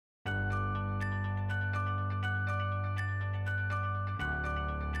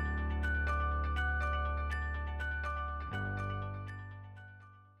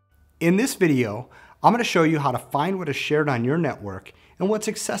In this video, I'm going to show you how to find what is shared on your network and what's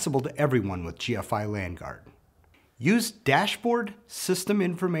accessible to everyone with GFI LanGuard. Use Dashboard System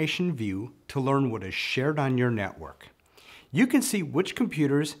Information View to learn what is shared on your network. You can see which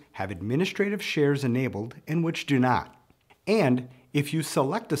computers have administrative shares enabled and which do not. And if you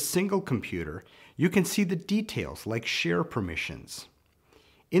select a single computer, you can see the details like share permissions.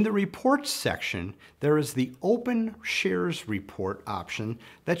 In the Reports section, there is the Open Shares Report option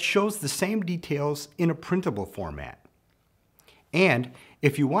that shows the same details in a printable format. And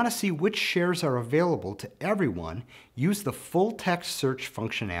if you want to see which shares are available to everyone, use the full text search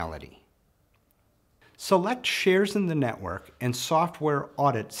functionality. Select Shares in the Network and Software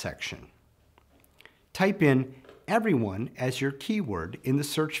Audit section. Type in Everyone as your keyword in the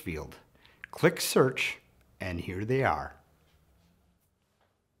search field. Click Search, and here they are.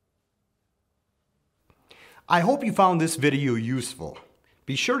 I hope you found this video useful.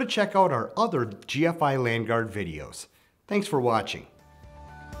 Be sure to check out our other GFI LanGuard videos. Thanks for watching.